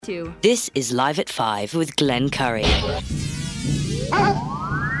This is Live at 5 with Glenn Curry. What do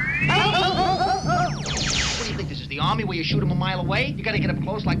you think this is, the army where you shoot them a mile away? You gotta get up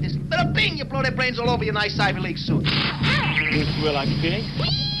close like this. Bada bing! You blow their brains all over your nice Ivy League suit. Well, like a pig?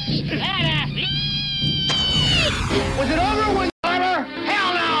 Was it over with, Carter?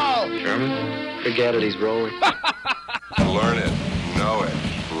 Hell no! Sherman? Forget it, he's rolling. Learn it, know it,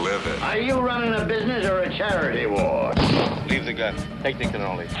 live it. Are you running a business or a charity war? Leave the gun. Take the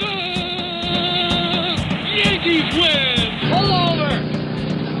cannoli. Yankees win! Pull over!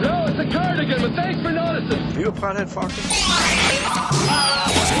 No, it's a cardigan, but thanks for noticing. Are you a pothead, Farkas?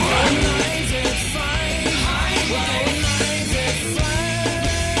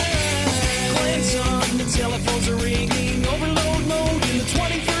 Telephones are ringing, overload mode in the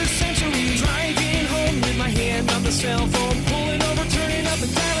 21st century. Driving home with my hand on the cell phone, pulling over, turning up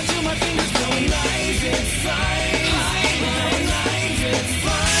and dialing till my fingers going. Live at 5, live at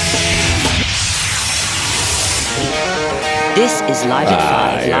 5. This is Live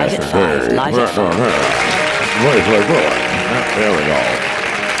at 5, Live at 5, Live at 5. Very good.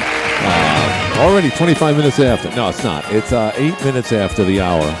 Already 25 minutes after. No, it's not. It's 8 minutes after the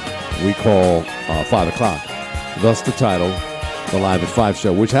hour. We call 5 o'clock. Thus the title, The Live at 5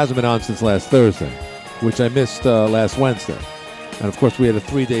 Show, which hasn't been on since last Thursday, which I missed last Wednesday. And, of course, we had a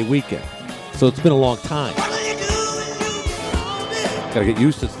 3-day weekend. So it's been a long time. Got to get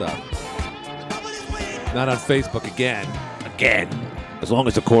used to stuff. Not on Facebook again. Again. As long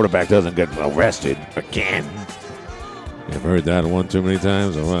as the quarterback doesn't get arrested. Again. You ever heard that one too many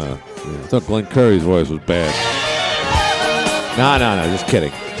times? Or what? I thought Glenn Curry's voice was bad. No, just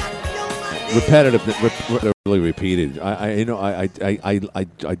kidding. Really repeated.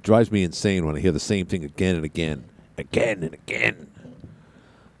 It drives me insane when I hear the same thing again and again. Again and again.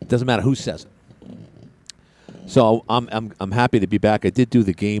 It doesn't matter who says it. So I'm happy to be back. I did do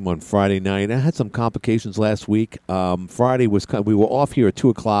the game on Friday night. I had some complications last week. Friday we were off here at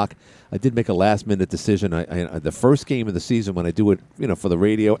 2:00. I did make a last minute decision. I the first game of the season when I do it, for the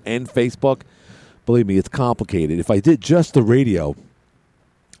radio and Facebook. Believe me, it's complicated. If I did just the radio,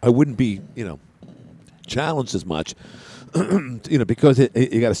 I wouldn't be, challenged as much, because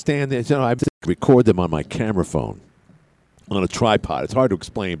you got to stand there. I record them on my camera phone on a tripod. It's hard to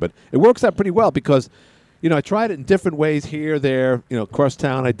explain, but it works out pretty well because, I tried it in different ways here, there. Across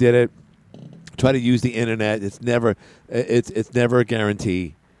town, I did it. Try to use the internet. It's never a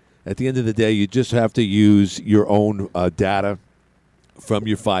guarantee. At the end of the day, you just have to use your own data from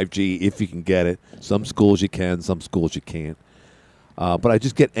your 5G if you can get it. Some schools you can, some schools you can't. But I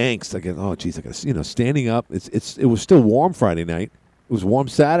just get angst. I get, oh, geez, I got to, standing up. It was still warm Friday night. It was warm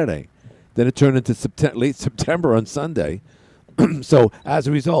Saturday. Then it turned into late September on Sunday. So as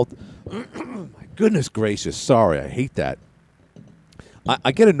a result, my goodness gracious, sorry, I hate that.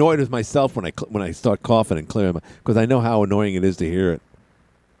 I get annoyed with myself when I start coughing and clearing because I know how annoying it is to hear it.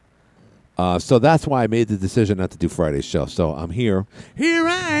 So that's why I made the decision not to do Friday's show. So I'm here. Here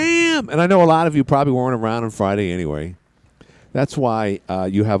I am. And I know a lot of you probably weren't around on Friday anyway. That's why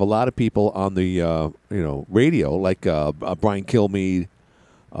you have a lot of people on the radio, like Brian Kilmeade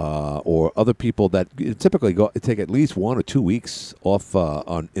or other people that typically take at least 1 or 2 weeks off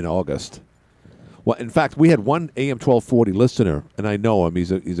in August. Well, in fact, we had one AM 1240 listener, and I know him.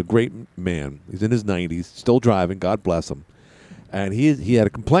 He's a great man. He's in his 90s, still driving. God bless him. And he had a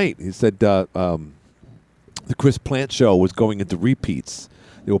complaint. He said the Chris Plant show was going into repeats.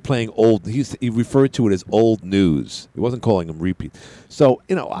 They were playing old. He referred to it as old news. He wasn't calling them repeats. So,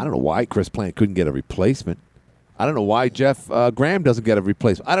 I don't know why Chris Plant couldn't get a replacement. I don't know why Jeff Graham doesn't get a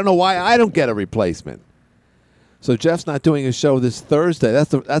replacement. I don't know why I don't get a replacement. So Jeff's not doing a show this Thursday.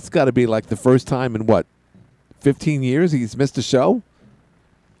 That's got to be like the first time in 15 years he's missed a show?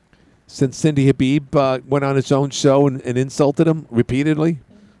 Since Cindy Habib went on his own show and insulted him repeatedly?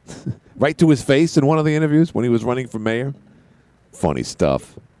 Right to his face in one of the interviews when he was running for mayor? Funny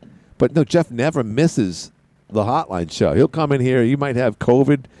stuff. But no, Jeff never misses the Hotline show. He'll come in here. He might have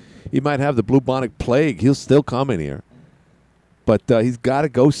COVID. He might have the bubonic plague. He'll still come in here. But he's got to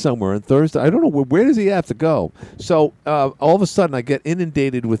go somewhere on Thursday. I don't know. Where does he have to go? So all of a sudden I get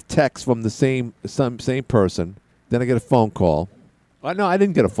inundated with texts from the same person. Then I get a phone call. No, I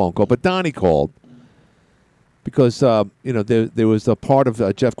didn't get a phone call, but Donnie called. Because there was a part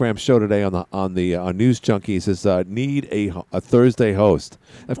of Jeff Graham's show today on the News Junkie. He says need a Thursday host.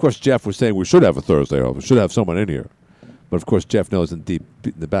 And of course, Jeff was saying we should have a Thursday host. We should have someone in here. But of course, Jeff knows in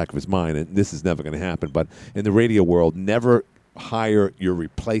the back of his mind, and this is never going to happen. But in the radio world, never hire your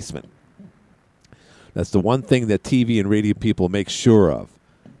replacement. That's the one thing that TV and radio people make sure of,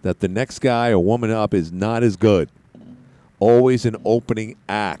 that the next guy or woman up is not as good. always an opening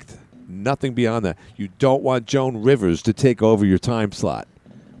act. Nothing beyond that. You don't want Joan Rivers to take over your time slot,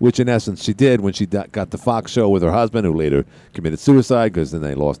 which in essence she did when she got the Fox show with her husband, who later committed suicide because then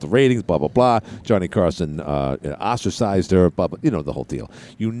they lost the ratings, blah, blah, blah. Johnny Carson ostracized her, blah, blah, the whole deal.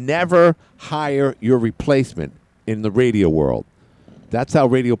 You never hire your replacement in the radio world. That's how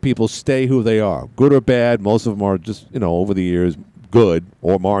radio people stay who they are. Good or bad, most of them are just, over the years, good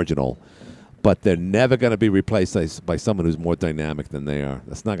or marginal. But they're never going to be replaced by someone who's more dynamic than they are.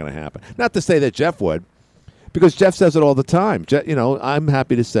 That's not going to happen. Not to say that Jeff would, because Jeff says it all the time. I'm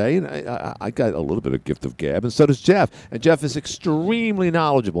happy to say, and I got a little bit of gift of gab, and so does Jeff. And Jeff is extremely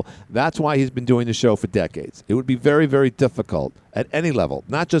knowledgeable. That's why he's been doing the show for decades. It would be very, very difficult at any level,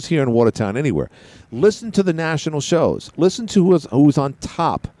 not just here in Watertown, anywhere. Listen to the national shows. Listen to who's on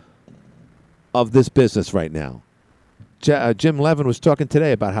top of this business right now. Jim Levin was talking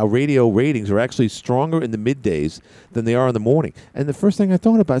today about how radio ratings are actually stronger in the middays than they are in the morning. And the first thing I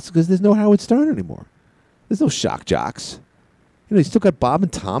thought about is because there's no Howard Stern anymore. There's no shock jocks. You still got Bob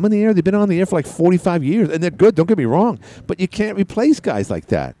and Tom in the air. They've been on the air for like 45 years, and they're good. Don't get me wrong. But you can't replace guys like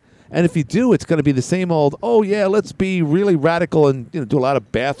that. And if you do, it's going to be the same old, oh, yeah, let's be really radical and do a lot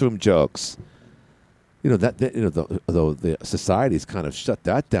of bathroom jokes. Though the society's kind of shut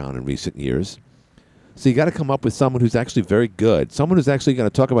that down in recent years. So you got to come up with someone who's actually very good, someone who's actually going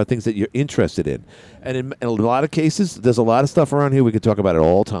to talk about things that you're interested in. And in a lot of cases, there's a lot of stuff around here we can talk about at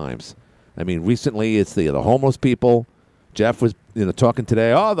all times. I mean, recently it's the homeless people. Jeff was talking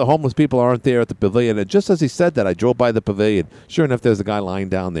today, the homeless people aren't there at the pavilion. And just as he said that, I drove by the pavilion. Sure enough, there's a guy lying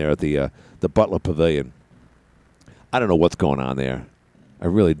down there at the Butler Pavilion. I don't know what's going on there. I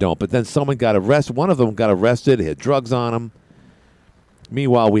really don't. But then someone got arrested. One of them got arrested. He had drugs on him.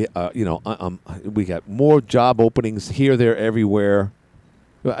 Meanwhile, we got more job openings here, there, everywhere.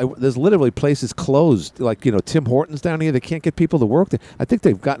 There's literally places closed, like Tim Hortons down here. They can't get people to work there. I think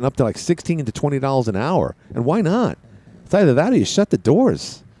they've gotten up to like $16 to $20 an hour, and why not? It's either that or you shut the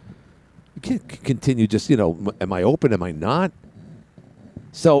doors. You can't continue just am I open? Am I not?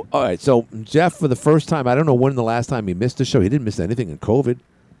 So all right. So Jeff, for the first time, I don't know when the last time he missed a show. He didn't miss anything in COVID.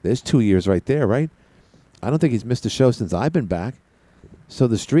 There's 2 years right there, right? I don't think he's missed a show since I've been back. So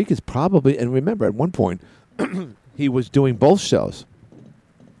the streak is probably, and remember, at one point, he was doing both shows.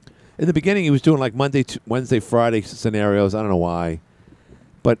 In the beginning, he was doing like Monday, Wednesday, Friday scenarios. I don't know why.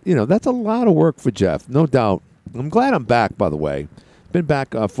 But, that's a lot of work for Jeff, no doubt. I'm glad I'm back, by the way. Been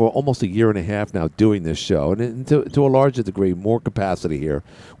back for almost a year and a half now doing this show, and to a larger degree, more capacity here,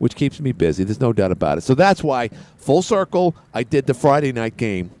 which keeps me busy. There's no doubt about it. So that's why, full circle, I did the Friday night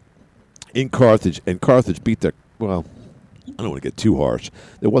game in Carthage, and Carthage beat I don't want to get too harsh.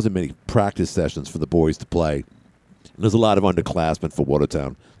 There wasn't many practice sessions for the boys to play. There's a lot of underclassmen for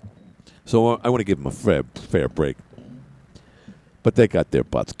Watertown. So I want to give them a fair break. But they got their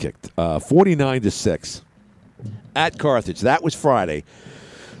butts kicked. 49-6 at Carthage. That was Friday.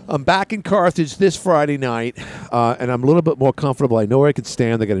 I'm back in Carthage this Friday night, and I'm a little bit more comfortable. I know where I can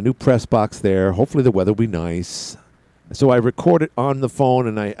stand. They got a new press box there. Hopefully the weather will be nice. So I record it on the phone,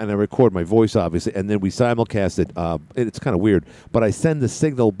 and I record my voice, obviously, and then we simulcast it. It's kind of weird, but I send the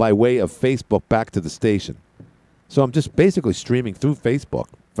signal by way of Facebook back to the station. So I'm just basically streaming through Facebook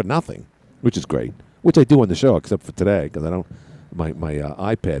for nothing, which is great, which I do on the show, except for today, because my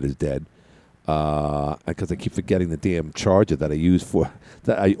iPad is dead, because I keep forgetting the damn charger that I used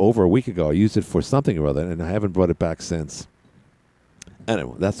over a week ago. I used it for something or other, and I haven't brought it back since.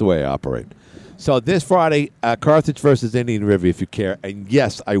 Anyway, that's the way I operate. So this Friday, Carthage versus Indian River, if you care. And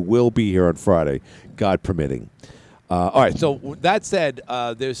yes, I will be here on Friday, God permitting. All right, so that said,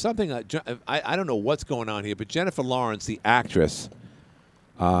 there's something, I don't know what's going on here, but Jennifer Lawrence, the actress,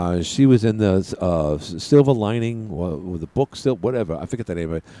 she was in the Silver Lining, or the book, whatever, I forget the name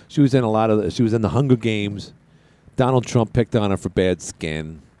of it. She was in she was in the Hunger Games. Donald Trump picked on her for bad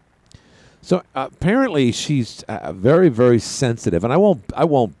skin. So apparently she's very, very sensitive, and I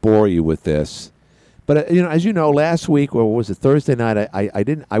won't bore you with this, but as you know, last week, or was it Thursday night? I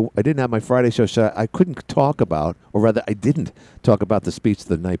didn't have my Friday show, so I couldn't talk about, or rather, I didn't talk about the speech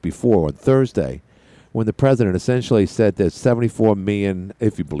the night before on Thursday, when the president essentially said that 74 million,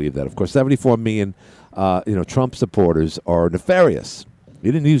 if you believe that, of course, 74 million, Trump supporters are nefarious.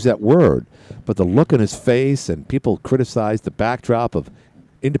 He didn't use that word, but the look on his face, and people criticized the backdrop of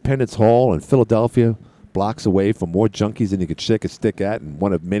Independence Hall in Philadelphia, blocks away from more junkies than you could shake a stick at, and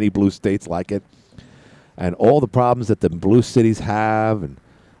one of many blue states like it. And all the problems that the blue cities have, and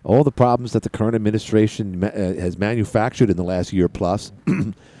all the problems that the current administration has manufactured in the last year plus,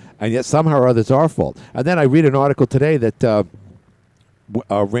 and yet somehow or other it's our fault. And then I read an article today that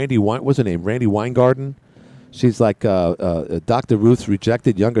Randy Weingarten, She's like Dr. Ruth's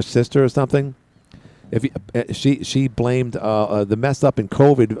rejected younger sister or something. If she blamed the mess up in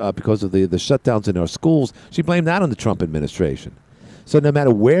COVID because of the shutdowns in our schools. She blamed that on the Trump administration. So no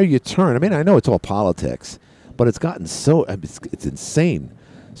matter where you turn, I mean, I know it's all politics, but it's gotten so it's insane.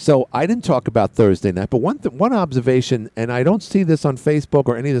 So I didn't talk about Thursday night, but one observation, and I don't see this on Facebook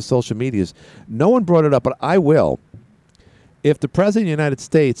or any of the social medias. No one brought it up, but I will. If the President of the United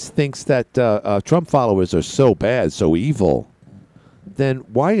States thinks that Trump followers are so bad, so evil, then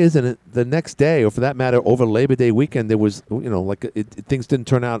why isn't it the next day, or for that matter, over Labor Day weekend, there was, things didn't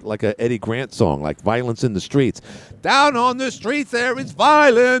turn out like a Eddie Grant song, like violence in the streets. Down on the streets there is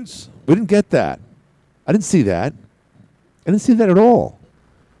violence. We didn't get that. I didn't see that. I didn't see that at all.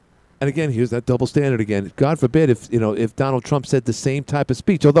 And again, here's that double standard again. God forbid if Donald Trump said the same type of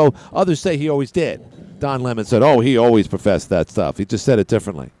speech, although others say he always did. Don Lemon said, he always professed that stuff. He just said it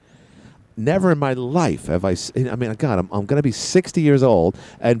differently. Never in my life have I mean, God, I'm going to be 60 years old.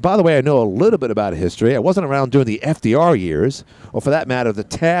 And by the way, I know a little bit about history. I wasn't around during the FDR years, or for that matter, the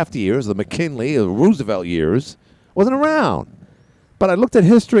Taft years, the McKinley, the Roosevelt years. Wasn't around. But I looked at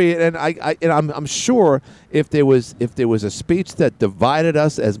history, and I'm sure if there was a speech that divided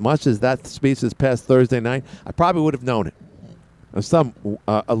us as much as that speech this past Thursday night, I probably would have known it. Some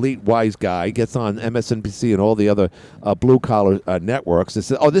elite wise guy gets on MSNBC and all the other blue-collar networks and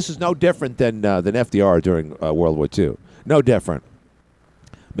says, this is no different than FDR during World War II. No different.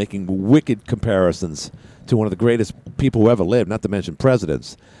 Making wicked comparisons to one of the greatest people who ever lived, not to mention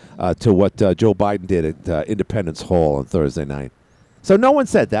presidents, to what Joe Biden did at Independence Hall on Thursday night. So no one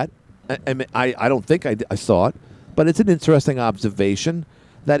said that. I don't think I saw it, but it's an interesting observation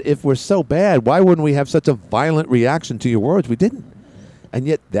that if we're so bad, why wouldn't we have such a violent reaction to your words? We didn't. And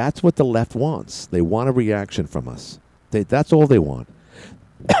yet that's what the left wants. They want a reaction from us. That's all they want.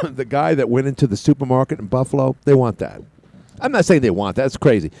 The guy that went into the supermarket in Buffalo, they want that. I'm not saying they want that. That's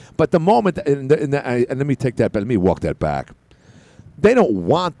crazy. But the moment, and let me take that back. Let me walk that back. They don't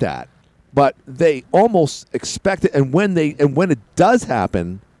want that, but they almost expect it. And when it does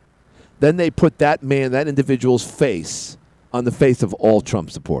happen, then they put that individual's face on the face of all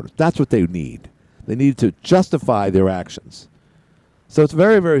Trump supporters. That's what they need. They need to justify their actions. So it's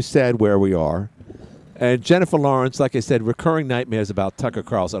very, very sad where we are. And Jennifer Lawrence, like I said, recurring nightmares about Tucker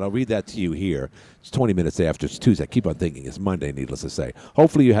Carlson. I'll read that to you here. It's 20 minutes after. It's Tuesday. I keep on thinking it's Monday, needless to say.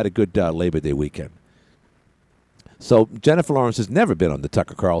 Hopefully you had a good Labor Day weekend. So Jennifer Lawrence has never been on the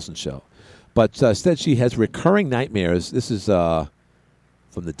Tucker Carlson show, but said she has recurring nightmares. This is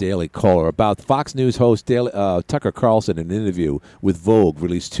from the Daily Caller about Fox News host Tucker Carlson in an interview with Vogue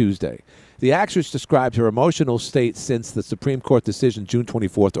released Tuesday. The actress described her emotional state since the Supreme Court decision June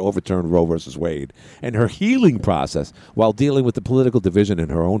 24th to overturn Roe v. Wade and her healing process while dealing with the political division in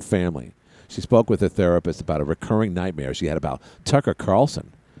her own family. She spoke with her therapist about a recurring nightmare she had about Tucker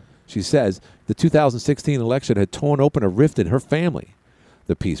Carlson. She says the 2016 election had torn open a rift in her family,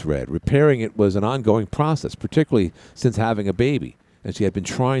 the piece read. Repairing it was an ongoing process, particularly since having a baby, and she had been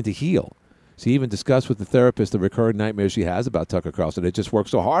trying to heal. She even discussed with the therapist the recurring nightmares she has about Tucker Carlson. It just worked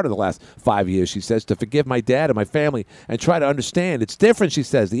so hard in the last 5 years, she says, to forgive my dad and my family and try to understand. It's different, she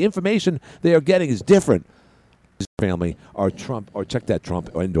says. The information they are getting is different. His family are Trump, or check that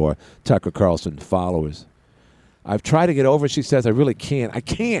Trump and/or Tucker Carlson followers. I've tried to get over it, she says. I really can't. I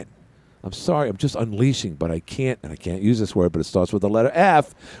can't. I'm sorry. I'm just unleashing, but I can't, and I can't use this word, but it starts with the letter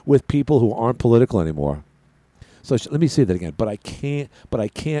F, with people who aren't political anymore. So let me say that again. But I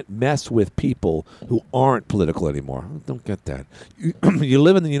can't mess with people who aren't political anymore. I don't get that. You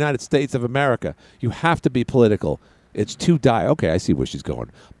live in the United States of America. You have to be political. It's too dire. Okay, I see where she's going.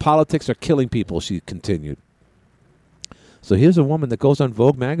 Politics are killing people, she continued. So here's a woman that goes on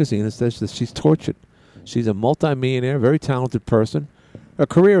Vogue magazine and says that she's tortured. She's a multimillionaire, very talented person. Her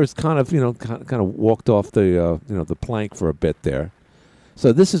career has kind of walked off the plank for a bit there.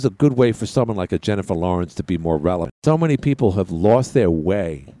 So this is a good way for someone like a Jennifer Lawrence to be more relevant. So many people have lost their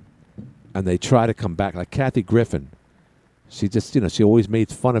way, and they try to come back. Like Kathy Griffin, she just, she always made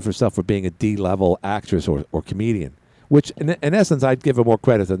fun of herself for being a D-level actress or comedian, which in essence, I'd give her more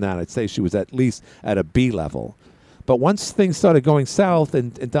credit than that. I'd say she was at least at a B level. But once things started going south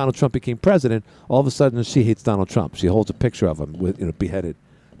and Donald Trump became president, all of a sudden she hates Donald Trump. She holds a picture of him with beheaded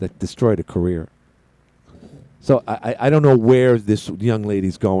that destroyed a career. So I don't know where this young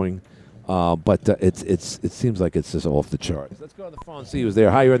lady's going, but it seems like it's just off the charts. Let's go on the phone and see who's there.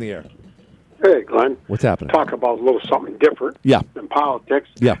 Hi, you're in the air. Hey, Glenn. What's happening? Talk about a little something different than politics.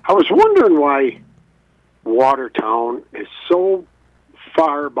 Yeah. I was wondering why Watertown is so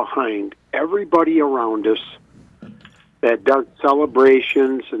far behind everybody around us that does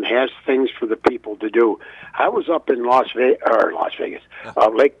celebrations and has things for the people to do. I was up in Vegas,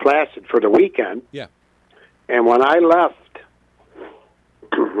 Lake Placid for the weekend. Yeah. And when I left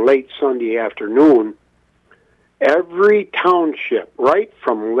late Sunday afternoon, every township, right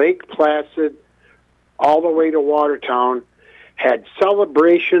from Lake Placid all the way to Watertown, had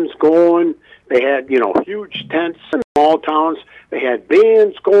celebrations going. They had, huge tents in small towns. They had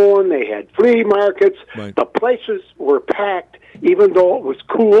bands going. They had flea markets. Right. The places were packed, even though it was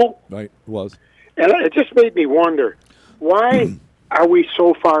cool. Right, it was. And it just made me wonder, why are we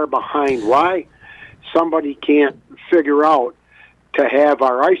so far behind? Why somebody can't figure out to have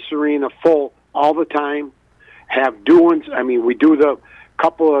our ice arena full all the time, have doings. I mean, we do the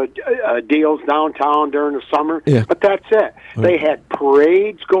couple of deals downtown during the summer, but that's it. Right. They had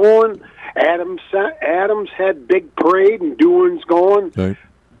parades going. Adams had big parade and doings going. Right.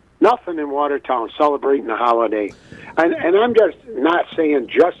 Nothing in Watertown celebrating the holiday. And I'm just not saying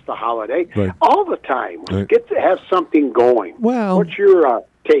just the holiday. Right. All the time. Right. Get to have something going. Well, what's your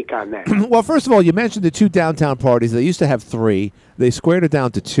take on that? Well, first of all, you mentioned the 2 downtown parties. They used to have 3. They squared it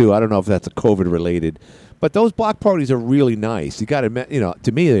down to 2. I don't know if that's a COVID-related. But those block parties are really nice. You got to,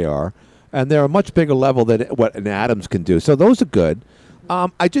 to me they are. And they're a much bigger level than what an Adams can do. So those are good.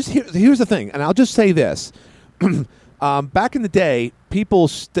 Here's the thing, and I'll just say this. Back in the day, people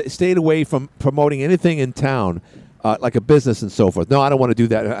stayed away from promoting anything in town, like a business and so forth. No, I don't want to do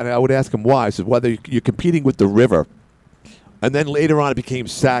that. And I would ask them why. I said, whether you're competing with the river. And then later on it became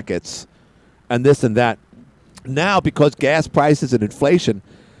Sackett's and this and that. Now, because gas prices and inflation,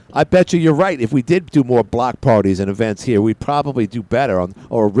 I bet you're right. If we did do more block parties and events here, we'd probably do better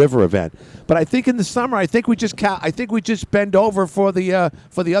or a river event. But I think in the summer, I think we just bend over for the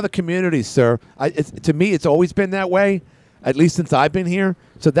other communities, sir. To me, it's always been that way, at least since I've been here.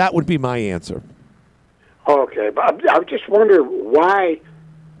 So that would be my answer. Okay, but I just wonder why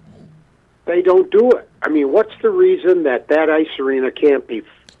they don't do it. I mean, what's the reason that ice arena can't be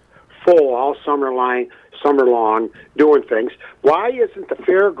full all summer long doing things? Why isn't the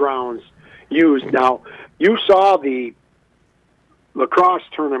fairgrounds used? Now, you saw the lacrosse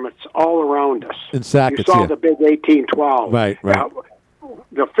tournaments all around us. In Sackets, you saw the big 1812. Right. Now,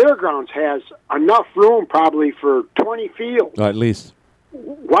 the fairgrounds has enough room probably for 20 fields. At least.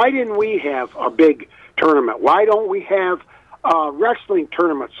 Why didn't we have a big tournament? Why don't we have wrestling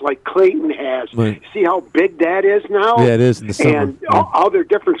tournaments like Clayton has? Right. See how big that is now? Yeah, it is in the summer. And other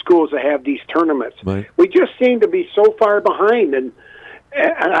different schools that have these tournaments. Right. We just seem to be so far behind, and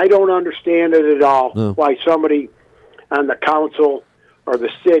I don't understand it at all. No. Why somebody on the council or the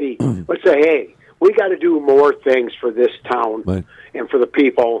city would say, hey, we got to do more things for this town and for the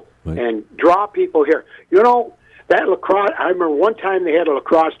people and draw people here. That lacrosse, I remember one time they had a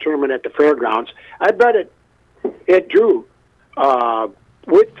lacrosse tournament at the fairgrounds. I bet it drew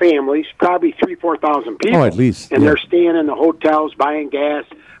with families, probably 3,000-4,000 people. Oh, at least. And they're staying in the hotels, buying gas,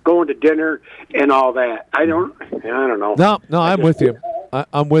 going to dinner, and all that. I don't know. No, I'm with you.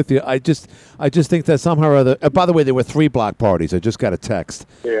 I'm with you. I just think that somehow or other. By the way, there were 3 block parties. I just got a text.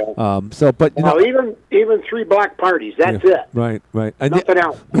 Yeah. Even 3 block parties. That's it. Right. And nothing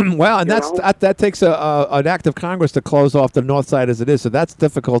else. Well, and that takes an act of Congress to close off the north side as it is. So that's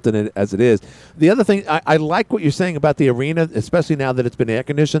difficult as it is. The other thing, I like what you're saying about the arena, especially now that it's been air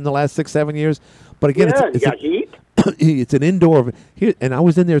conditioned the last 6-7 years. But again, it's got heat. It's an indoor here, and I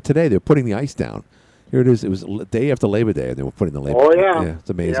was in there today. They're putting the ice down. Here it is. It was day after Labor Day, and they were putting the Labor Day. Oh, yeah. Yeah, it's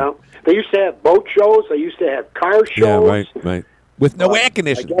amazing. Yeah. They used to have boat shows. They used to have car shows. Yeah, right. With no air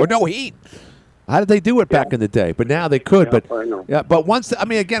conditioning or no heat. How did they do it back in the day? But now they could. But once,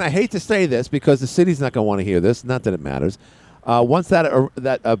 again, I hate to say this because the city's not going to want to hear this. Not that it matters. Once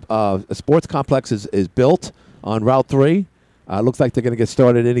that sports complex is built on Route 3, looks like they're going to get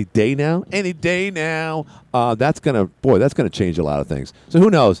started any day now. That's going to change a lot of things. So who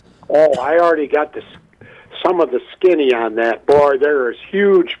knows? Oh, I already got some of the skinny on that. Boy, there is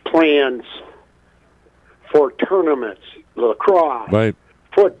huge plans for tournaments, lacrosse,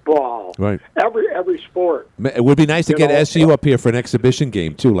 football, every sport. It would be nice to get SU up here for an exhibition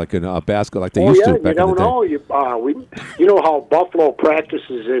game too, like in basketball, like they used to back in the day. You know how Buffalo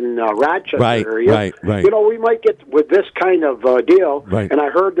practices in Rochester area. Right. We might get with this kind of deal. Right. And I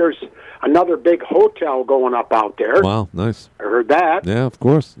heard there's another big hotel going up out there. Wow, nice. I heard that. Yeah, of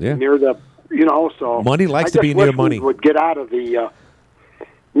course. Yeah. Near the, so money likes to be near money. We would get out of the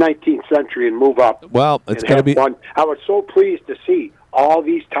 19th century and move up. Well, it's going to be. I was so pleased to see all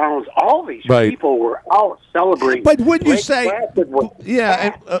these towns, all these Right. people were out celebrating. But wouldn't you Lake say, Placid was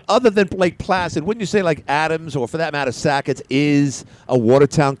yeah, and, other than Lake Placid, wouldn't you say like Adams or for that matter Sackett is a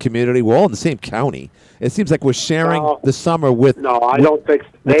Watertown community? We're all in the same county. It seems like we're sharing the summer with No, I with- don't think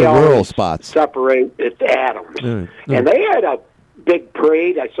with they the rural always spots. separate. It's Adams, Right. and they had a big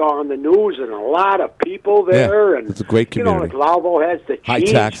parade. I saw on the news, and a lot of people there. And it's a great community. You know, like Lalvo has the High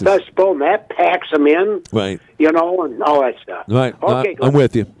cheese taxes. festival, and that packs them in. Right. You know, and all that stuff. Right. Okay, I'm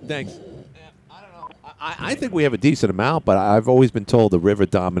with you. Thanks. I don't know. I think we have a decent amount, but I've always been told the river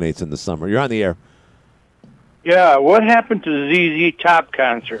dominates in the summer. You're on the air. Yeah, what happened to the ZZ Top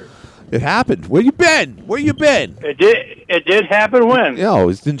concert? It happened. Where you been? Where you been? It did happen when? Yeah, it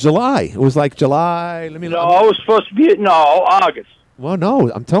was in July. It was like July. Let me No, it was supposed to be August. Well,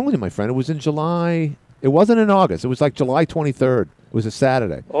 no, I'm telling you, my friend, it was in July. It wasn't in August. It was like July 23rd. It was a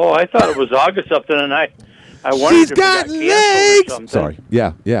Saturday. Oh, I thought it was August something, and I wondered She's if got it got canceled or something. Sorry.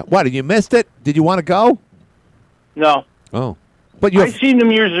 Yeah. What? Did you missed it? Did you want to go? No. Oh, but you I seen them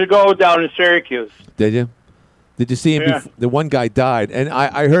years ago down in Syracuse. did you? Did you see him? Yeah. The one guy died, and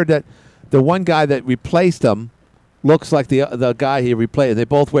I heard that the one guy that replaced him looks like the guy he replaced. They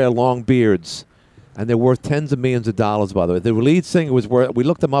both wear long beards. And they're worth tens of millions of dollars, by the way. The lead singer was worth, we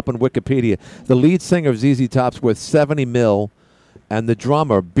looked them up on Wikipedia. The lead singer of ZZ Top's worth $70 million, and the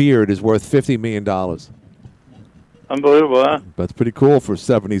drummer, Beard, is worth $50 million. Unbelievable, huh? That's pretty cool for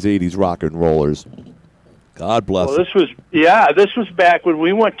 70s, 80s rock and rollers. God bless Well, them. this was back when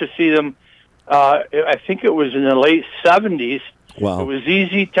we went to see them. I think it was in the late 70s. Wow. It was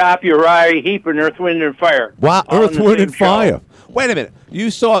ZZ Top, Uriah Heep, and Earth, Wind, and Fire. Wow, all Earth, in the Wind, same and Fire. show. Wait a minute. You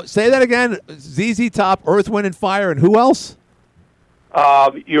saw, say that again, ZZ Top, Earth, Wind, and Fire, and who else?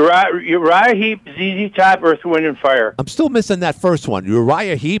 Uriah Heep, ZZ Top, Earth, Wind, and Fire. I'm still missing that first one.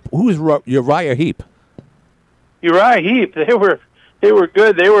 Uriah Heep? Who's Uriah Heep? Uriah Heep, they were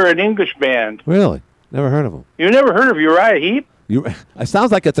good. They were an English band. Really? Never heard of them. You never heard of Uriah Heep? It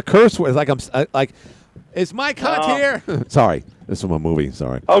sounds like it's a curse word. It's like is my cunt here? Sorry, this is from a movie.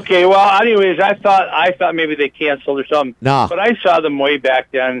 Sorry. Okay, well, anyways, I thought maybe they canceled or something. Nah. But I saw them way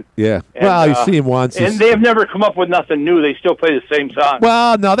back then. Yeah. And, Well, you see him once. And they've never come up with nothing new. They still play the same song.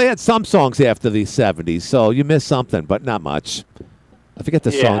 Well, no, they had some songs after the 70s, so you missed something, but not much. I forget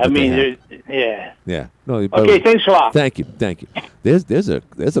the song. Yeah, I that they mean, had. yeah. Yeah. No. Okay, thanks a lot. Thank you. There's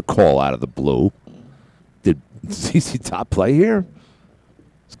a call out of the blue. Did ZZ Top play here?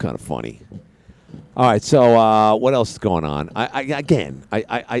 It's kind of funny. All right, so what else is going on? I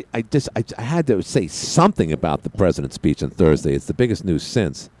had to say something about the president's speech on Thursday. It's the biggest news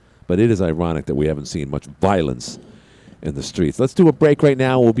since, but it is ironic that we haven't seen much violence in the streets. Let's do a break right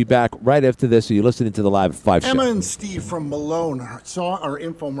now. We'll be back right after this. So you're listening to the Live at 5 Emma show. and Steve from Malone saw our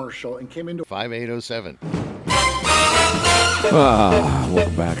infomercial and came into 5807.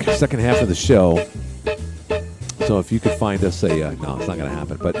 Welcome back. Second half of the show. So if you could find us no, it's not going to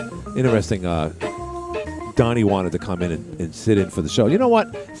happen. But interesting, Donnie wanted to come in and sit in for the show. You know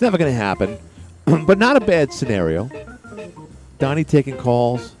what? It's never going to happen, but not a bad scenario. Donnie taking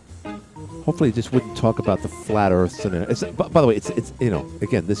calls. Hopefully he just wouldn't talk about the flat earth scenario. By the way, it's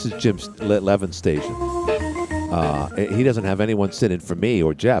again, this is Jim Levin's station. He doesn't have anyone sit in for me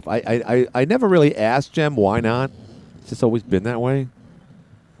or Jeff. I never really asked Jim why not. It's just always been that way.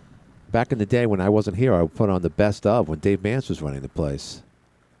 Back in the day when I wasn't here, I would put on the best of when Dave Mance was running the place.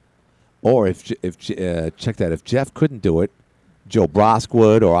 Or if check that, if Jeff couldn't do it, Joe Brosk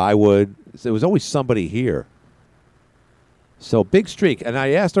would or I would. There was always somebody here. So big streak. And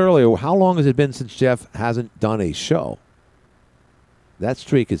I asked earlier, how long has it been since Jeff hasn't done a show? That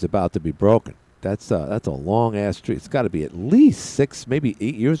streak is about to be broken. That's a long ass streak. It's got to be at least 6, maybe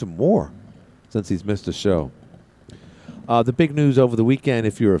 8 years or more since he's missed a show. The big news over the weekend,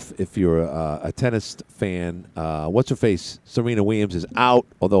 if you're a tennis fan, what's her face? Serena Williams is out.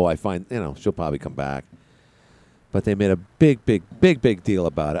 Although I find she'll probably come back. But they made a big deal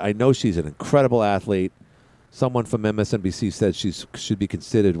about it. I know she's an incredible athlete. Someone from MSNBC said she should be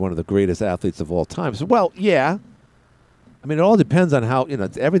considered one of the greatest athletes of all time. So, well, yeah. I mean, it all depends on how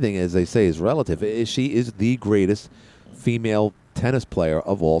everything, as they say, is relative. She is the greatest female tennis player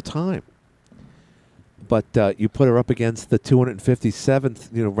of all time. But you put her up against the 257th,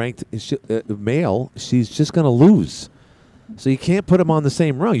 ranked male, she's just going to lose. So you can't put them on the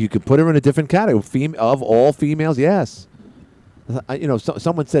same rung. You could put her in a different category. Of all females, yes.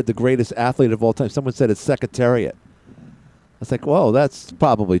 Someone said the greatest athlete of all time. Someone said it's Secretariat. I was like, well, that's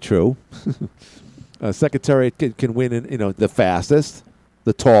probably true. Secretariat can win in, the fastest,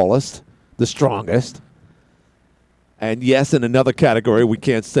 the tallest, the strongest. And yes, in another category, we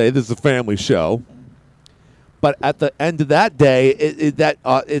can't say this is a family show. But at the end of that day,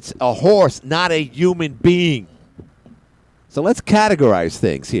 it's a horse, not a human being. So let's categorize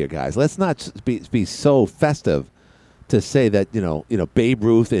things here, guys. Let's not be so festive to say that Babe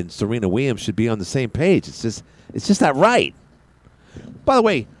Ruth and Serena Williams should be on the same page. It's just not right. By the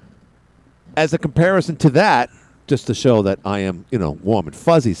way, as a comparison to that, just to show that I am warm and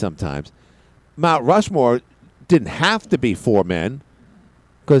fuzzy sometimes, Mount Rushmore didn't have to be 4 men,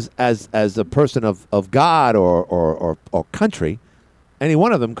 because as a person of God or country, any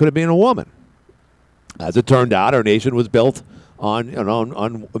one of them could have been a woman. As it turned out, our nation was built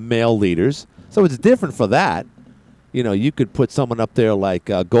on male leaders, so it's different for that. You could put someone up there like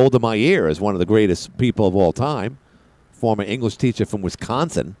Golda Meir as one of the greatest people of all time, former English teacher from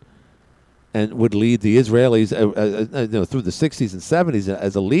Wisconsin, and would lead the Israelis through the 60s and 70s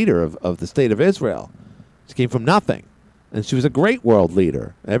as a leader of the state of Israel. She came from nothing, and she was a great world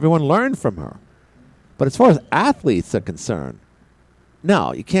leader. Everyone learned from her. But as far as athletes are concerned,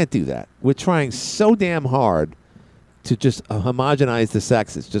 no, you can't do that. We're trying so damn hard to just homogenize the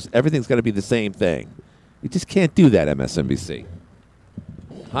sexes. Just everything's got to be the same thing. You just can't do that, MSNBC.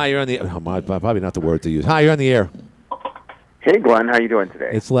 Hi, you're on the... probably not the word to use. Hi, you're on the air. Hey, Glenn. How you doing today?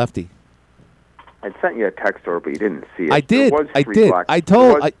 It's Lefty. I sent you a text over, but you didn't see it. I did. I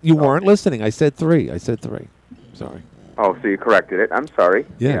told... you weren't listening. I said 3. Sorry. Oh, so you corrected it. I'm sorry.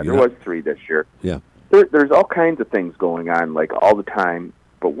 Yeah, there was 3 this year. Yeah. There's all kinds of things going on, like all the time.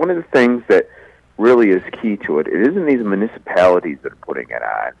 But one of the things that really is key to it isn't these municipalities that are putting it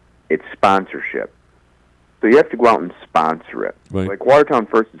on. It's sponsorship. So you have to go out and sponsor it. Right. Like Watertown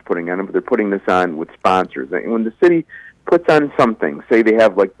First is putting on it, but they're putting this on with sponsors. And when the city puts on something, say they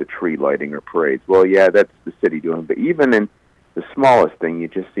have like the tree lighting or parades, well, yeah, that's the city doing it. But even in the smallest thing, you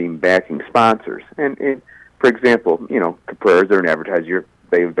just see backing sponsors. And for example, Caprers, they're an advertiser.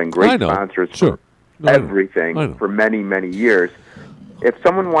 They've been great sponsors for everything for many, many years. If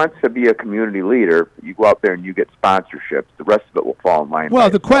someone wants to be a community leader, you go out there and you get sponsorships. The rest of it will fall in line. Well,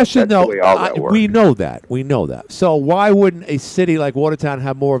 the question, though, we know that. So why wouldn't a city like Watertown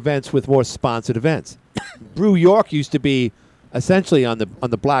have more events with more sponsored events? Brew York used to be essentially on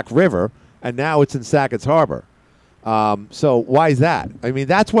the Black River, and now it's in Sackett's Harbor. So why is that? I mean,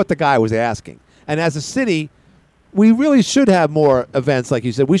 that's what the guy was asking. And as a city, we really should have more events, like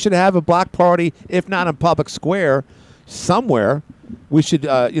you said. We should have a block party, if not in Public Square, somewhere. We should,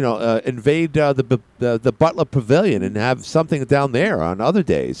 invade the Butler Pavilion and have something down there on other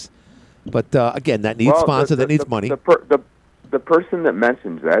days. But again, that needs sponsor. That needs money. The person that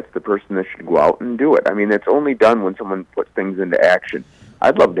mentions that's the person that should go out and do it. I mean, it's only done when someone puts things into action.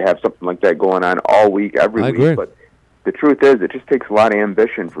 I'd love to have something like that going on all week, every week. Agree. But the truth is, it just takes a lot of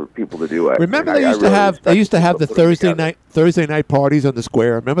ambition for people to do it. Remember, they used to have the Thursday night parties on the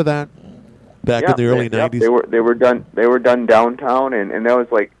square. Remember that? Back in the early 90s. They were done downtown, and that was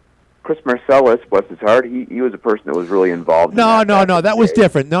like Chris Marcellus, bless his heart, he was a person that was really involved. No, that was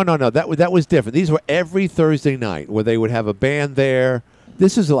different. No, that was different. These were every Thursday night where they would have a band there.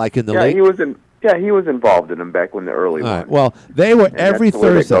 This is like in the late. He was involved in them back when the early ones. Right. Well, they were every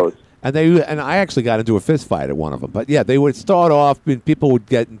Thursday. And I actually got into a fist fight at one of them. But yeah, they would start off and people would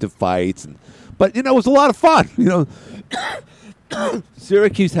get into fights, but it was a lot of fun.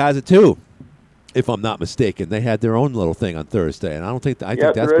 Syracuse has it too. If I'm not mistaken, they had their own little thing on Thursday, and I think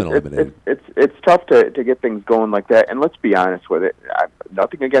that's been eliminated. It's tough to get things going like that, and let's be honest with it.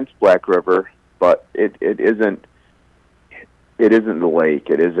 Nothing against Black River, but it isn't the lake.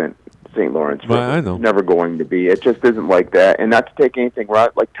 It isn't St. Lawrence River. I know. It's never going to be. It just isn't like that. And not to take anything right,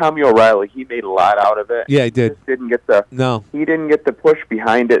 like Tommy O'Reilly, he made a lot out of it. Yeah, he did. He didn't get the push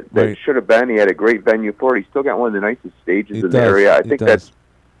behind it that should have been. He had a great venue for it. He's still got one of the nicest stages in the area. I think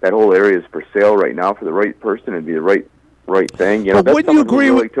that whole area is for sale right now for the right person and be the right thing. But wouldn't you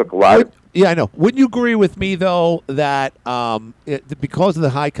agree took a lot. Yeah, I know. Wouldn't you agree with me though that because of the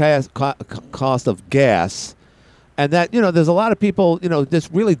high cost of gas, and that there's a lot of people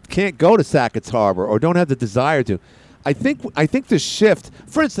just really can't go to Sackett's Harbor or don't have the desire to. I think the shift.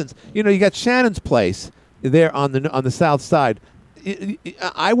 For instance, you got Shannon's place there on the south side.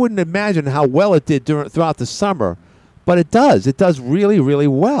 I wouldn't imagine how well it did throughout the summer. But it does. It does really, really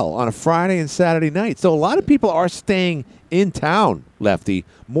well on a Friday and Saturday night. So a lot of people are staying in town, Lefty,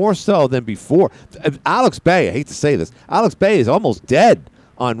 more so than before. Alex Bay, I hate to say this, Alex Bay is almost dead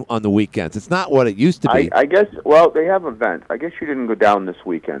on the weekends. It's not what it used to be. I guess, well, they have events. I guess you didn't go down this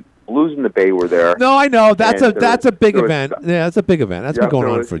weekend. Blues in the Bay were there. No, I know. That's a big there was- event. Yeah, that's a big event. That's been going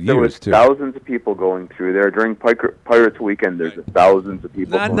on for There was years, too. thousands of people going through there. During Pirates Weekend, there's thousands of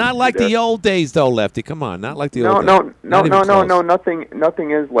people going Not through like there. the old days, though, Lefty. Come on, not like the No, old no, days. no, Not even no, no, close. no.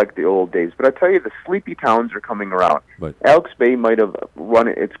 Nothing is like the old days. But I tell you, the sleepy towns are coming around. But- Alex Bay might have run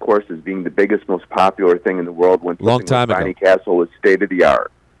its course as being the biggest, most popular thing in the world when Long something time like ago. Bonnie Castle was state of the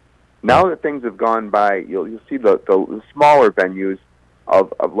art. Now that things have gone by, you'll see the smaller venues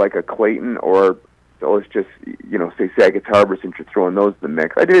of like a Clayton or let's just say Saget Harbor, since you're throwing those in the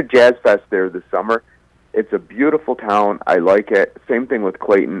mix. I did a jazz fest there this summer. It's a beautiful town. I like it. Same thing with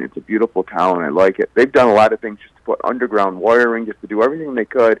Clayton. It's a beautiful town. I like it. They've done a lot of things just to put underground wiring, just to do everything they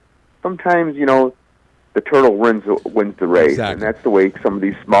could. Sometimes, the turtle wins the race, Exactly. and that's the way some of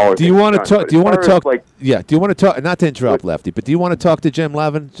these smaller. Do you want to things are talk? done. Do you But want as to far as, talk? Like, Yeah. Do you want to talk? Not to interrupt, Lefty, but do you want to talk to Jim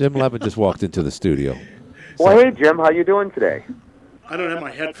Levin? Jim Levin just walked into the studio. well, hey Jim, how you doing today? I don't have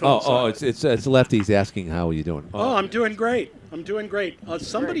my headphones on. It's Lefty's asking how are you doing? Oh, I'm doing great.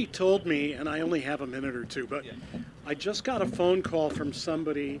 Somebody told me, and I only have a minute or two, but I just got a phone call from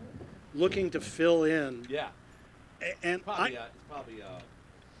somebody looking to fill in. Yeah. And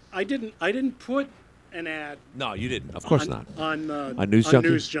I didn't put an ad. No, you didn't. Of course not. On News Junkie.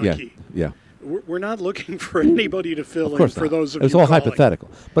 News Junkie. Yeah. We're not looking for anybody to fill Of course in for not. those of It was you all calling. hypothetical.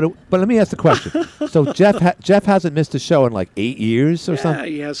 But let me ask the question. So Jeff hasn't missed a show in like 8 years or something. Yeah,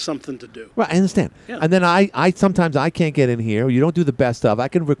 he has something to do. Right, I understand. Yeah. And then I sometimes I can't get in here. You don't do the best of. I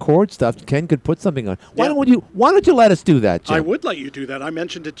can record stuff. Ken could put something on. Why don't you let us do that, Jim? I would let you do that. I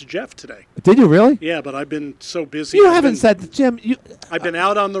mentioned it to Jeff today. Did you really? Yeah, but I've been so busy. You haven't said, Jim. I've been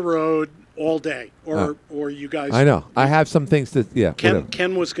out on the road all day, or you guys. I know. I have some things to. Yeah. whatever.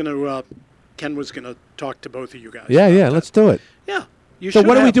 Ken was going to talk to both of you guys. Yeah, yeah. Let's do it. Yeah. So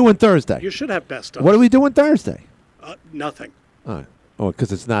what are we doing Thursday? You should have best of. What are we doing Thursday? Nothing. All right. Oh,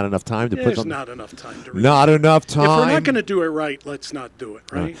 because it's not enough time to put There's something. not enough time to. Not enough time. If we're not going to do it right, let's not do it.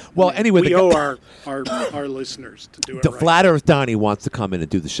 Right. Well, anyway, we owe our listeners to do it the right. Flat Earth Donnie wants to come in and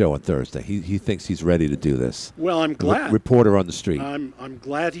do the show on Thursday. He thinks he's ready to do this. Well, I'm glad. Reporter on the street. I'm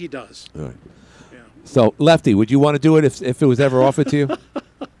glad he does. All right. So, Lefty, would you want to do it if it was ever offered to you?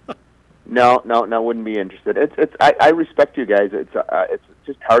 No, wouldn't be interested. I respect you guys. It's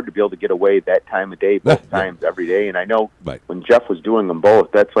just hard to be able to get away that time of day, both times every day. And I know when Jeff was doing them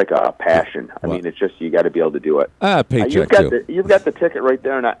both, that's like a passion. I mean, it's just you got to be able to do it. Paycheck you've got the ticket right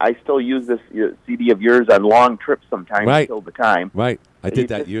there, and I still use this CD of yours on long trips sometimes until the time. Right, I did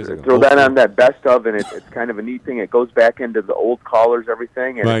that years ago. Throw that on that best of, and it's kind of a neat thing. It goes back into the old callers,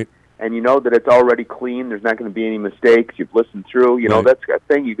 everything, and right. And you know that it's already clean. There's not going to be any mistakes. You've listened through. You know, Right. that's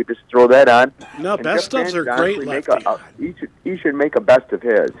a thing. You could just throw that on. No, And best Jeff ofs are Dan's great, honestly he should make a best of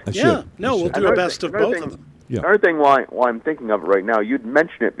his. Yeah, no, we'll do a best of both of them. Another thing why I'm thinking of it right now, you'd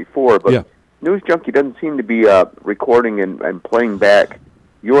mentioned it before, but Yeah. News Junkie doesn't seem to be recording and playing back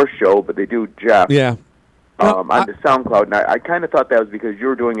your show, but they do Jeff. Yeah. On the SoundCloud, and I kind of thought that was because you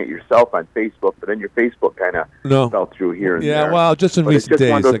were doing it yourself on Facebook, but then your Facebook kind of fell through here and there. Yeah, well, just in But it's recent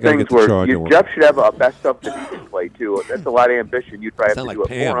just one of days, those I gotta things get the where charger working. Jeff should have a best of that he can play too. That's a lot of ambition. You'd probably have to do it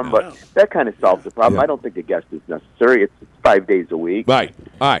Pam for him, now. but that kind of solves the problem. Yeah. I don't think a guest is necessary. It's 5 days a week. Right.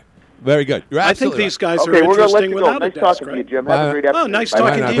 All right. Very good. You're I think absolutely these guys Okay, are we're gonna let interesting you go. without Nice a desk, talking to right? you, Jim. Have a great afternoon. Oh, nice Bye.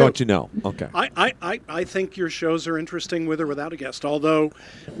 talking to you. Don't you know? Okay. I think your shows are interesting with or without a guest, although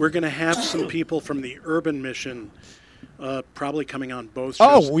we're going to have some people from the Urban Mission probably coming on both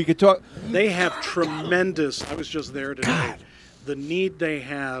shows. Oh, we could talk. They have tremendous, I was just there today. The need they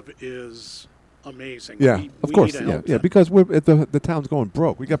have is amazing. Yeah, We of course. need to Yeah, help yeah. them. Because we're the town's going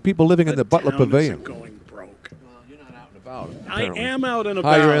broke. We got people living in the Butler town Pavilion. isn't going broke. You're not out and about. I apparently. am out and Oh,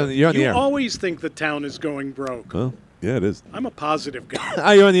 about. you're on the you air. always think the town is going broke. Well, yeah, it is. I'm a positive guy.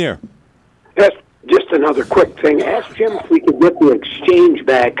 Ah, you're on the air. Just another quick thing. Ask Jim if we could get the exchange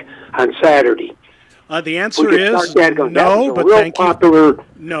back on Saturday. The answer We could is start that going. That no, was a but real thank you. popular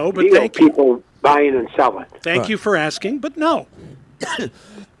No, but deal, thank you. people buying and selling. Thank you for asking, but no.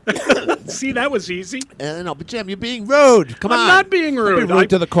 See, that was easy. No, but Jim, you're being rude. Come on. I'm not being rude. Don't be rude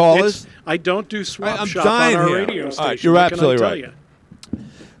to the callers. I don't do swap I'm shop on dying our here. radio All right, station. you're What can I absolutely tell right. you?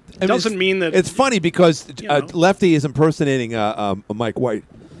 I mean, Doesn't mean that it's funny because you know. Lefty is impersonating Mike White.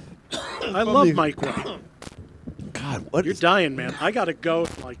 I love Mike White. God, what? You're dying, man. I got to go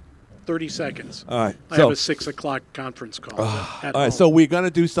in like 30 seconds. All right, I so- have a 6 o'clock conference call. All at right, home. so we're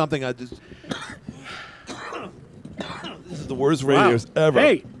gonna do something. This is the worst radio ever.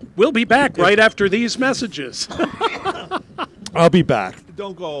 Hey, we'll be back right after these messages. I'll be back.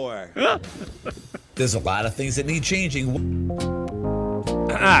 Don't go away. There's a lot of things that need changing.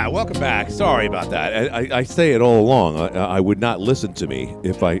 Welcome back. Sorry about that. I say it all along. I would not listen to me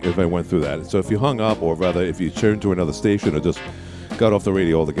if I went through that. So if you hung up, or rather, if you turned to another station, or just got off the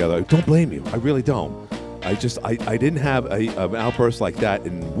radio altogether, don't blame you. I really don't. I didn't have an outburst like that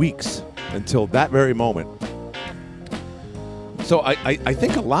in weeks until that very moment. So I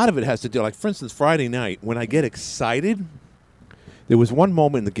think a lot of it has to do, like, for instance, Friday night, when I get excited, there was one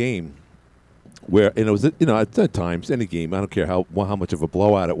moment in the game where, and it was, at times, any game, I don't care how much of a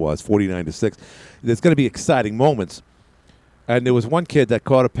blowout it was, 49-6, there's going to be exciting moments. And there was one kid that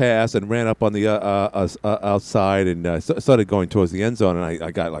caught a pass and ran up on the outside and started going towards the end zone, and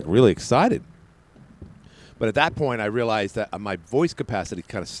I got, like, really excited. But at that point, I realized that my voice capacity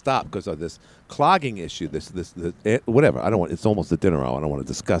kind of stopped because of this clogging issue. This whatever. It's almost the dinner hour. I don't want to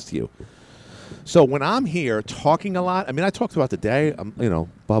discuss you. So when I'm here talking a lot, I mean, I talk throughout the day.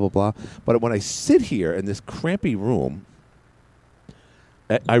 Blah blah blah. But when I sit here in this crampy room,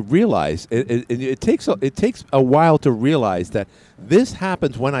 I realize it takes a while to realize that this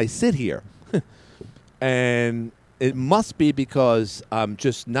happens when I sit here, and it must be because I'm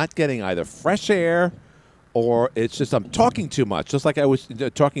just not getting either fresh air, or it's just I'm talking too much, just like I was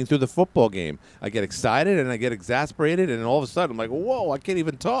talking through the football game. I get excited and I get exasperated, and all of a sudden I'm like, whoa, I can't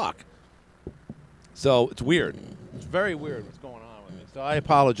even talk. So it's weird. It's very weird what's going on with me. So I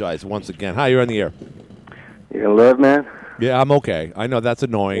apologize once again. Hi, you're on the air. You gonna live, man? Yeah, I'm okay. I know that's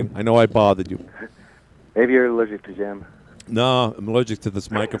annoying. I know I bothered you. Maybe you're allergic to jam. No, I'm allergic to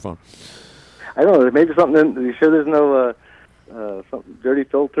this microphone. I don't know. Maybe something. You sure there's no some dirty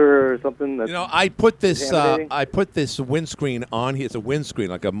filter or something? That's I put this windscreen on here. It's a windscreen,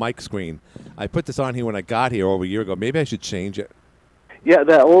 like a mic screen. I put this on here when I got here over a year ago. Maybe I should change it. Yeah,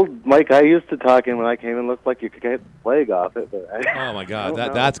 that old mic I used to talk in when I came in looked like you could get plague off it. But oh my God,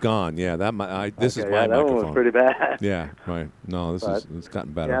 that's gone. Yeah, this is my that microphone. one was pretty bad. Yeah, right. No, it's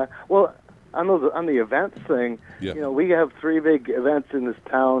gotten better. Yeah, well, on the events thing, we have 3 big events in this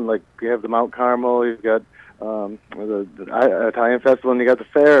town. Like you have the Mount Carmel, you've got the Italian Festival, and you got the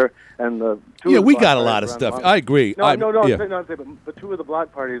fair, and the two. Yeah, of the we block got a parties lot of around stuff. Mount- I agree. No, Yeah. but 2 of the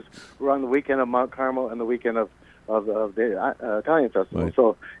block parties were on the weekend of Mount Carmel and the weekend of the Italian Festival. Right.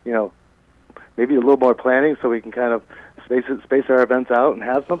 So maybe a little more planning so we can kind of space our events out and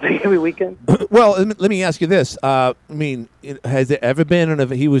have something every weekend. Well, let me ask you this. I mean, has there ever been an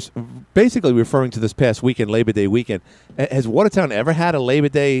event? He was basically referring to this past weekend, Labor Day weekend. Has Watertown ever had a Labor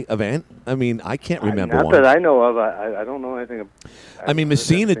Day event? I mean, I can't remember Not one. that I know of. I don't know anything. I mean,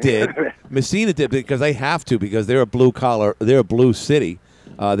 Messina did. Messina did because they have to, because they're a blue collar. They're a blue city.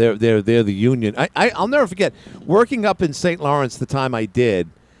 They're the union. I'll never forget working up in St. Lawrence the time I did.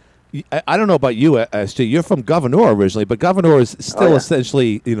 I don't know about you, SJ. You're from Gouverneur originally, but Gouverneur is still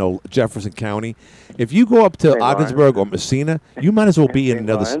essentially, Jefferson County. If you go up to Ogdensburg or Messina, you might as well be in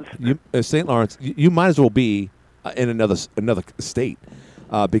another St. Lawrence. You might as well be in another state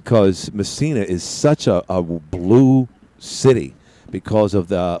because Messina is such a blue city because of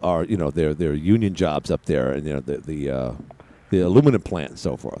their union jobs up there, and the aluminum plant and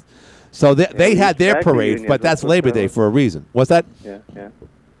so forth. So they had their parade, but that's Labor Day for a reason. What's that? Yeah.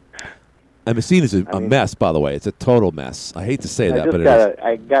 And Messina's a mess, by the way. It's a total mess. I hate to say that, but it is.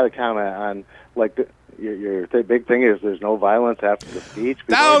 I got to comment on, like, your big thing is there's no violence after the speech.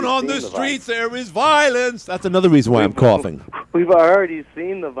 Down on the streets, there is violence. That's another reason why I'm coughing. We've already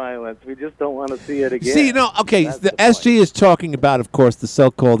seen the violence. We just don't want to see it again. See, the SG is talking about, of course, the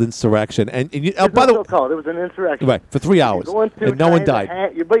so-called insurrection. And by the way, it was an insurrection. Right, for 3 hours. And no one died.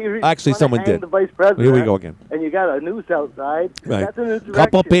 Actually, someone did. The vice president, here we go again. And you got a noose outside. Right. That's an insurrection.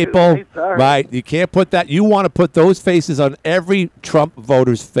 Couple people. Sorry. Right. You can't put that. You want to put those faces on every Trump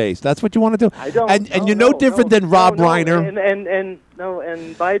voter's face. That's what you want to do. I don't. And you're no different than Rob Reiner. And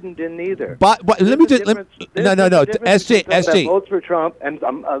Biden didn't either. But let me just SJ. Votes for Trump and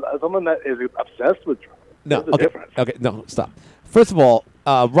someone that is obsessed with Trump. No, okay, no, stop. First of all,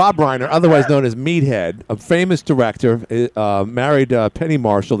 Rob Reiner, otherwise known as Meathead, a famous director, married Penny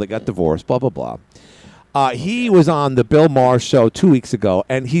Marshall. They got divorced. Blah blah blah. He was on the Bill Maher show 2 weeks ago,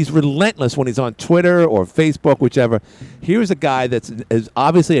 and he's relentless when he's on Twitter or Facebook, whichever. Here's a guy that's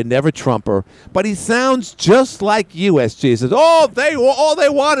obviously a never-Trumper, but he sounds just like you, SG. He says, all they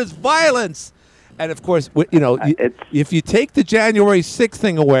want is violence. And, of course, if you take the January 6th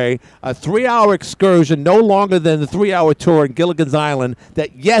thing away, a 3-hour excursion, no longer than the 3-hour tour in Gilligan's Island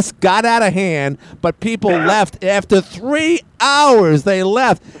that, yes, got out of hand, but people left after 3 hours. They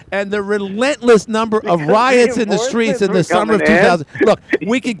left. And the relentless number of riots in the streets in the summer of 2000. Look,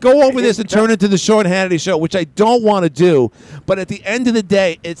 we could go over this and turn it into the Sean Hannity show, which I don't want to do. But at the end of the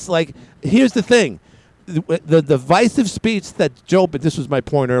day, it's like, here's the thing. the divisive speech that this was my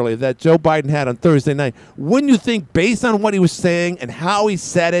point earlier, that Joe Biden had on Thursday night, wouldn't you think, based on what he was saying and how he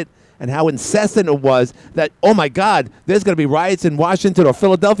said it and how incessant it was, that, oh, my God, there's going to be riots in Washington or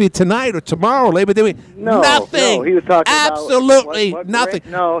Philadelphia tonight or tomorrow, Labor Day week? Nothing. No, he was talking absolutely about nothing.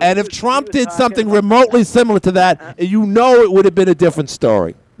 No, and if Trump did something remotely similar to that, you know it would have been a different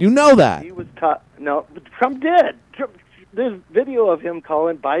story. You know that. He was no, but Trump did. There's video of him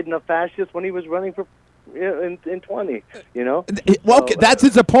calling Biden a fascist when he was running for in 20, you know? Well, that's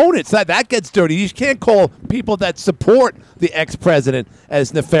his opponents. That gets dirty. You can't call people that support the ex-president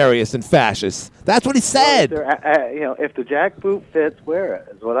as nefarious and fascists. That's what he said. Well, if the jackboot fits, wear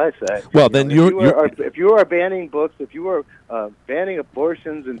it, is what I say. Well, then if you are banning books, if you are banning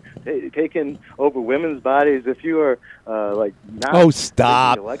abortions and taking over women's bodies, if you are not...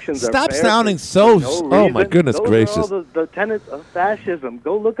 Stop. Stop sounding so... oh, my goodness gracious. Those are all the tenets of fascism.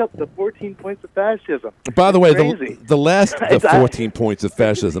 Go look up the 14 points of fascism. By the way, the 14 points of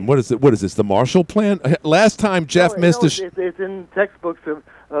fascism. What is it? What is this? The Marshall Plan? Last time Jeff missed it's in textbooks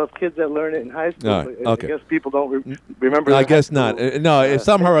of kids that learn it in high school. Okay. I guess people don't remember. I guess not. No,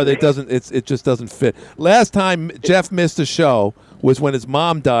 somehow or other it just doesn't fit. Last time Jeff missed a show was when his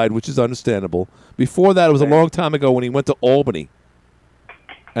mom died, which is understandable. Before that, it was a long time ago when he went to Albany,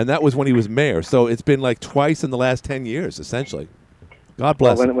 and that was when he was mayor. So it's been like twice in the last 10 years, essentially. God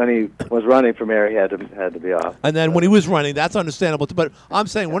bless him. When he was running for mayor, he had to be off. And then when he was running, that's understandable. But I'm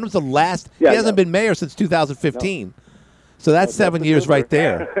saying, when was the last? He hasn't been mayor since 2015. No. So that's 7 years right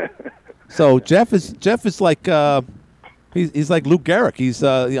there. So Jeff is like he's like Lou Gehrig. He's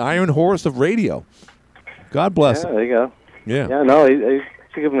the Iron Horse of radio. God bless him. There you go. Yeah. Yeah. No, he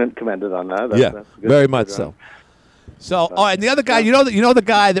should give him commended on that. That's very much so. So, and the other guy, you know the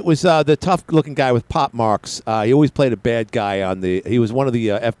guy that was the tough-looking guy with pop marks. He always played a bad guy on the. He was one of the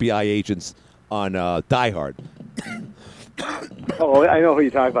FBI agents on Die Hard. Oh, I know who you're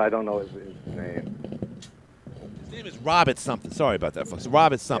talking about. I don't know his name. His name is Robert something. Sorry about that, folks.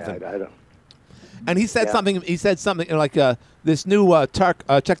 Robert something. Yeah, I don't. And he said something. He said something like this new check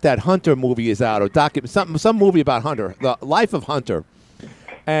that Hunter movie is out, or some movie about Hunter, the life of Hunter.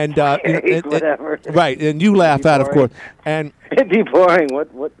 And whatever. Right, and you laugh at, of course. And it'd be boring.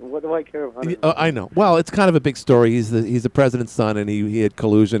 What do I care about? I know. Well, it's kind of a big story. He's the president's son, and he had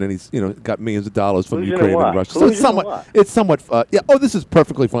collusion, and he's got millions of dollars from Ukraine and Russia. So it's somewhat. Yeah. Oh, this is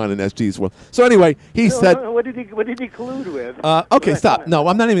perfectly fine in SG's world. So anyway, he said. What did he collude with? Okay, stop. No,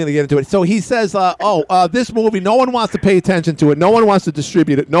 I'm not even going to get into it. So he says, this movie, no one wants to pay attention to it. No one wants to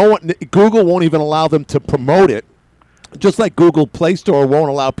distribute it. Google won't even allow them to promote it. Just like Google Play Store won't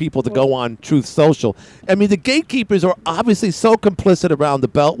allow people to go on Truth Social. I mean, the gatekeepers are obviously so complicit around the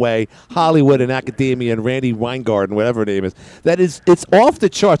Beltway, Hollywood and academia and Randy Weingarten, whatever her name is, that it's off the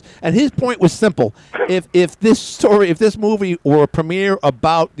charts. And his point was simple. If this movie were a premiere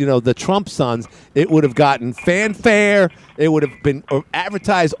about, the Trump sons, it would have gotten fanfare. It would have been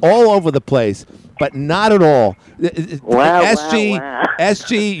advertised all over the place. But not at all.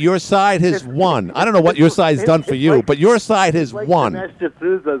 SG, your side has won. I don't know what your side's done for you, but your side has won. That's just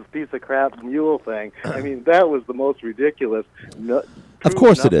Sousa's piece of crap mule thing. I mean, that was the most ridiculous. Of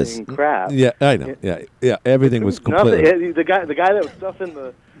course it is. Crap. Yeah, I know. Yeah. Everything was completely. The guy that was stuffing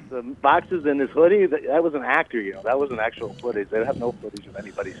the boxes in his hoodie, that was an actor, that wasn't actual footage. They have no footage of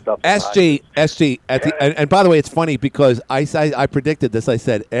anybody stuffing SG, and by the way, it's funny because I predicted this. I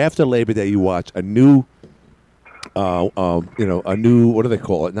said after Labor Day, you watch a new, a new, what do they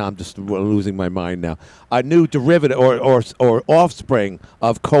call it? Now I'm just losing my mind now. A new derivative or offspring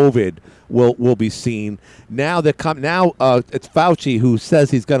of COVID will be seen. Now it's Fauci who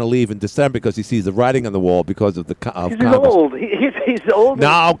says he's going to leave in December because he sees the writing on the wall because of Congress. He's old. He's old.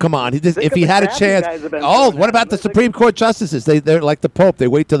 No, come on. If he had a chance. What about the Supreme Court justices? They're like the Pope. They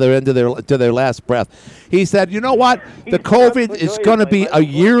wait till their end to their last breath. He said, you know what? The COVID is going to be a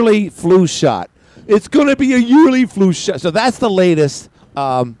yearly flu shot. It's going to be a yearly flu shot. So that's the latest.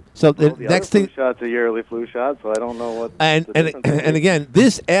 So the next thing, flu shot's a yearly flu shot, so I don't know what. And again,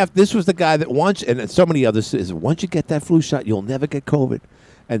 this was the guy that and so many others is once you get that flu shot, you'll never get COVID.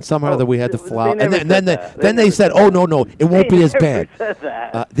 And somehow that we had to fly out. And then they said, oh no, it won't be as bad.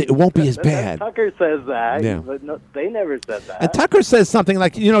 It won't be as bad. Tucker says that. Yeah. But no, they never said that. And Tucker says something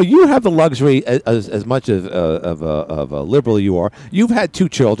like, you have the luxury as much of a liberal you are. You've had 2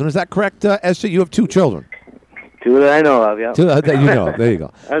 children. Is that correct, Esther? You have 2 children. 2 that I know of, yeah. 2 that you know. There you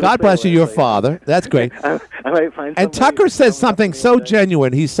go. God bless you, your father. That's great. I might find. And Tucker says something so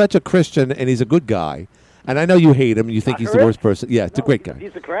genuine. He's such a Christian, and he's a good guy. And I know you hate him. You think he's the worst person. Yeah, it's a great guy.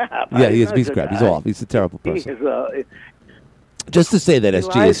 He's a crap. Yeah, he is a piece of crap. He's off. He's a terrible person. Just to say that He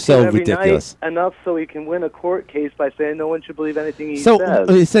SG lies is to you so every ridiculous. night enough so he can win a court case by saying no one should believe anything he So says.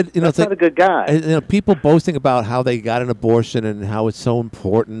 he said, That's not a good guy. People boasting about how they got an abortion and how it's so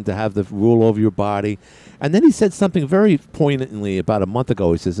important to have the rule over your body. And then he said something very poignantly about a month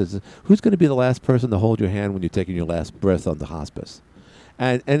ago. He says, "Who's going to be the last person to hold your hand when you're taking your last breath on the hospice?"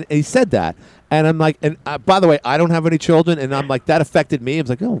 And he said that, and I'm like, and by the way, I don't have any children, and I'm like, that affected me. I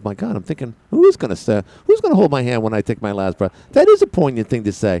was like, oh my God, I'm thinking, who's gonna hold my hand when I take my last breath? That is a poignant thing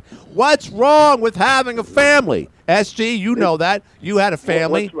to say. What's wrong with having a family? SG, you know that you had a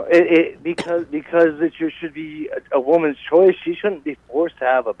family. Because it should be a woman's choice. She shouldn't be forced to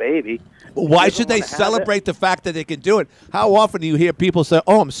have a baby. Why should they celebrate the fact that they can do it? How often do you hear people say,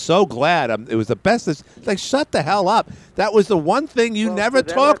 "Oh, I'm so glad it was the best"? It's like, shut the hell up. That was the one thing you never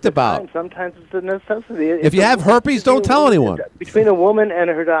talked about. Sometimes it's a necessity. If you have herpes, don't tell anyone. Between a woman and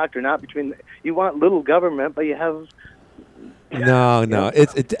her doctor, not between. You want little government, but you have. No.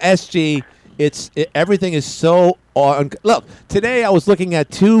 It's SG. Everything is so. Look, today I was looking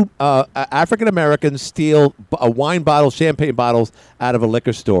at two African Americans steal wine bottles, champagne bottles out of a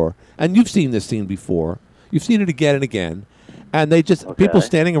liquor store, and you've seen this scene before. You've seen it again and again, and they just people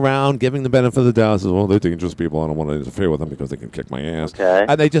standing around giving the benefit of the doubt. Says, "Well, they're dangerous people. I don't want to interfere with them because they can kick my ass." Okay.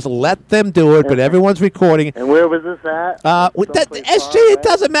 And they just let them do it, but everyone's recording. And where was this at? With that SG, it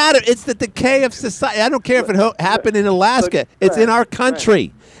doesn't matter. It's the decay of society. I don't care if it happened in Alaska. It's in our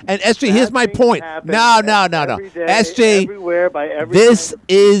country. And SG, here's my point. No. SG, this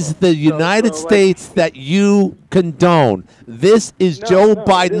is the United States that you condone. This is Joe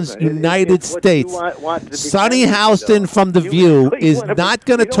Biden's United States. Sonny Houston from The View is not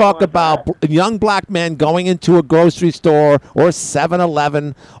going to talk about young black men going into a grocery store or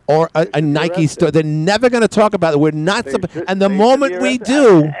 7-Eleven or a Nike store. They're never going to talk about it. We're not. And the moment we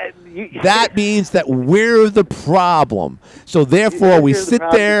do, that means that we're the problem. So therefore, we sit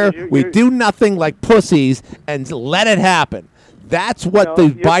there, we do nothing like pussies, and let it happen. That's what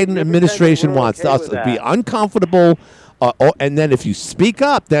the Biden administration wants us to be uncomfortable. And then if you speak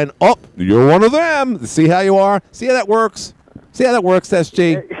up, then, you're one of them. See how you are? See how that works? See how that works,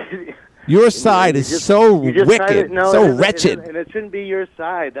 SG? Your side is so wicked, so wretched. And it shouldn't be your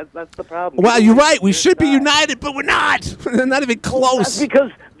side. That's the problem. Well, you're right. We should be united, but we're not. We're not even close.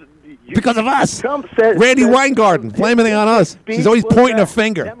 That's because of us. Trump said, Randy Weingarten blaming it on us. She's always pointing her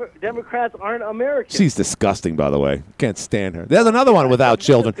finger. Democrats aren't Americans. She's disgusting, by the way. Can't stand her. There's another one without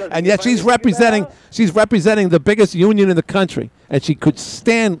children, and yet she's representing the biggest union in the country, and she could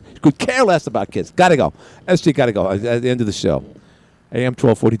care less about kids. Got to go. SG got to go at the end of the show. AM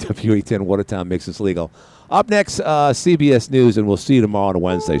 1240 WE10 Watertown makes this legal. Up next, CBS News, and we'll see you tomorrow on a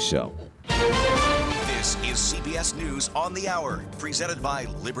Wednesday show. This is CBS News on the Hour, presented by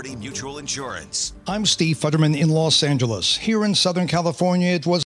Liberty Mutual Insurance. I'm Steve Futterman in Los Angeles. Here in Southern California, it was